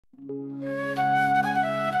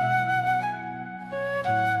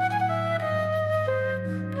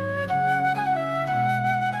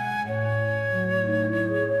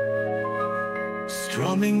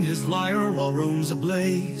strumming his lyre while Rome's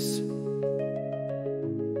ablaze.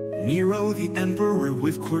 Nero the emperor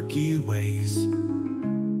with quirky ways,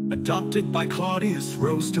 adopted by Claudius,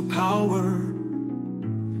 rose to power.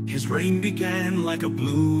 His reign began like a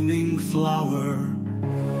blooming flower.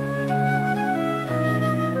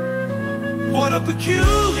 What a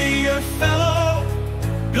peculiar fellow,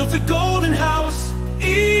 built a golden house,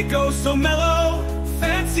 ego so mellow,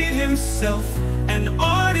 fancied himself an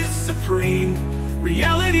artist supreme,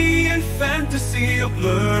 reality and fantasy a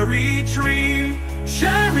blurry dream.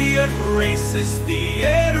 Chariot races,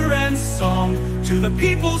 theater and song, to the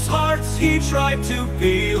people's hearts he tried to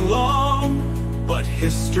belong. But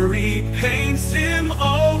history paints him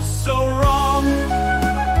oh so wrong.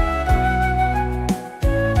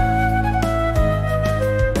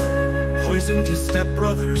 Poisoned his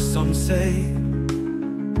stepbrother, some say,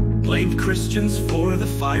 blamed Christians for the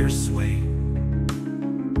fire's sway,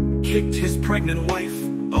 kicked his pregnant wife,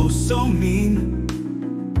 oh so mean,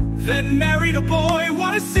 then married a boy,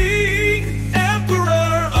 what a scene!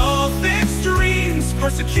 Emperor of extremes,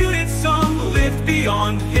 persecuted some, lived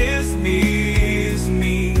beyond his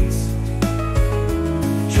means.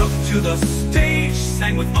 Took to the stage,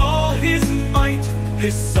 sang with all his might,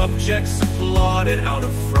 his subjects applauded out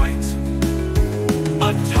of fright.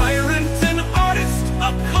 A tyrant, an artist,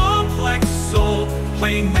 a complex soul,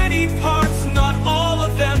 playing many parts, not all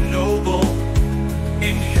of them noble.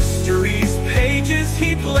 In history's pages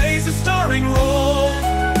he plays a starring role.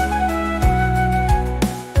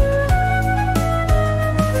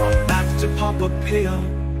 From Mac to Poppopea,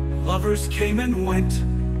 lovers came and went,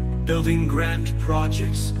 building grand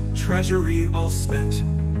projects, treasury all spent.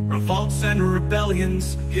 Revolts and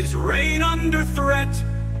rebellions, his reign under threat.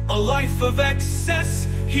 A life of excess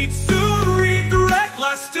he'd soon regret.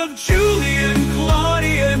 Last of Julian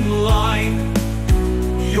Claudian line,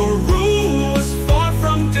 your rule was far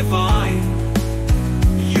from divine.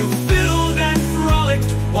 You fiddled and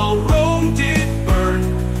frolicked while Rome did burn.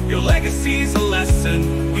 Your legacy's a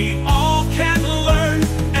lesson we all can learn.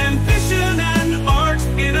 Ambition and art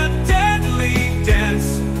in a deadly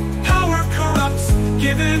dance. Power corrupts,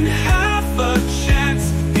 given half a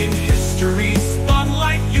chance. In history's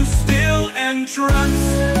spotlight you still entrance.